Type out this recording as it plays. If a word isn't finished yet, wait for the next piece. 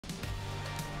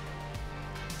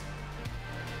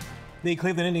The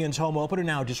Cleveland Indians home opener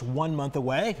now just 1 month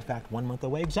away. In fact, 1 month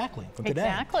away exactly from today.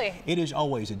 Exactly. It is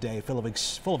always a day full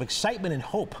of excitement and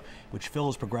hope, which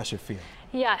fills Progressive Field.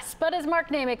 Yes, but as Mark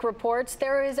Naymik reports,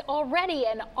 there is already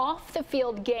an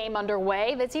off-the-field game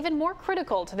underway that's even more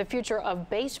critical to the future of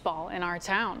baseball in our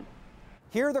town.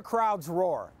 Hear the crowds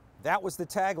roar. That was the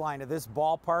tagline of this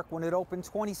ballpark when it opened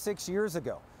 26 years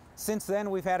ago. Since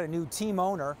then, we've had a new team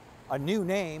owner, a new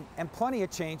name, and plenty of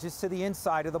changes to the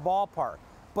inside of the ballpark.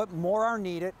 But more are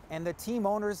needed, and the team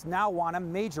owners now want a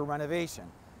major renovation.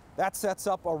 That sets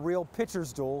up a real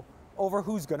pitcher's duel over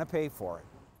who's going to pay for it.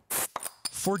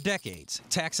 For decades,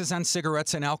 taxes on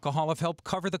cigarettes and alcohol have helped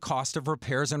cover the cost of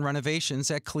repairs and renovations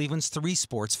at Cleveland's 3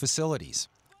 sports facilities.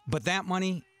 But that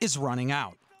money is running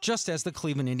out, just as the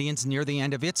Cleveland Indians near the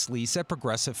end of its lease at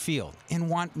Progressive Field and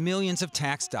want millions of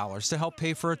tax dollars to help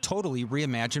pay for a totally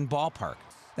reimagined ballpark.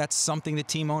 That's something the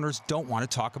team owners don't want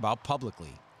to talk about publicly.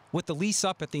 With the lease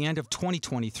up at the end of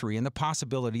 2023 and the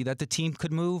possibility that the team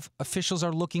could move, officials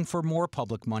are looking for more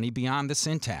public money beyond the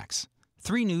sin tax.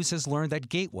 3 News has learned that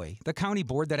Gateway, the county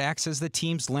board that acts as the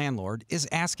team's landlord, is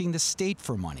asking the state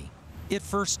for money. It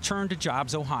first turned to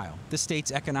Jobs Ohio, the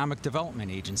state's economic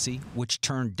development agency, which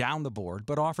turned down the board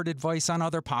but offered advice on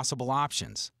other possible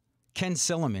options. Ken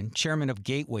Silliman, chairman of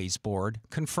Gateway's board,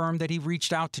 confirmed that he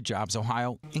reached out to Jobs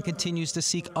Ohio and continues to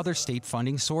seek other state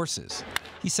funding sources.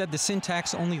 He said the sin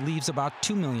tax only leaves about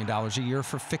 $2 million a year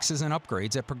for fixes and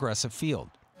upgrades at Progressive Field.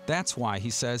 That's why, he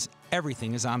says,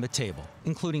 everything is on the table,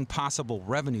 including possible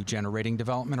revenue-generating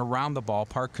development around the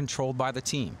ballpark controlled by the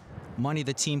team, money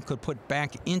the team could put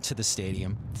back into the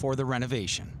stadium for the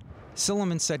renovation.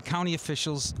 Silliman said county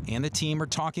officials and the team are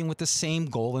talking with the same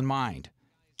goal in mind: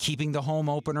 keeping the home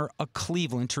opener a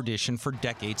Cleveland tradition for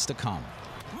decades to come.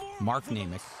 Mark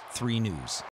Naymik, 3 News.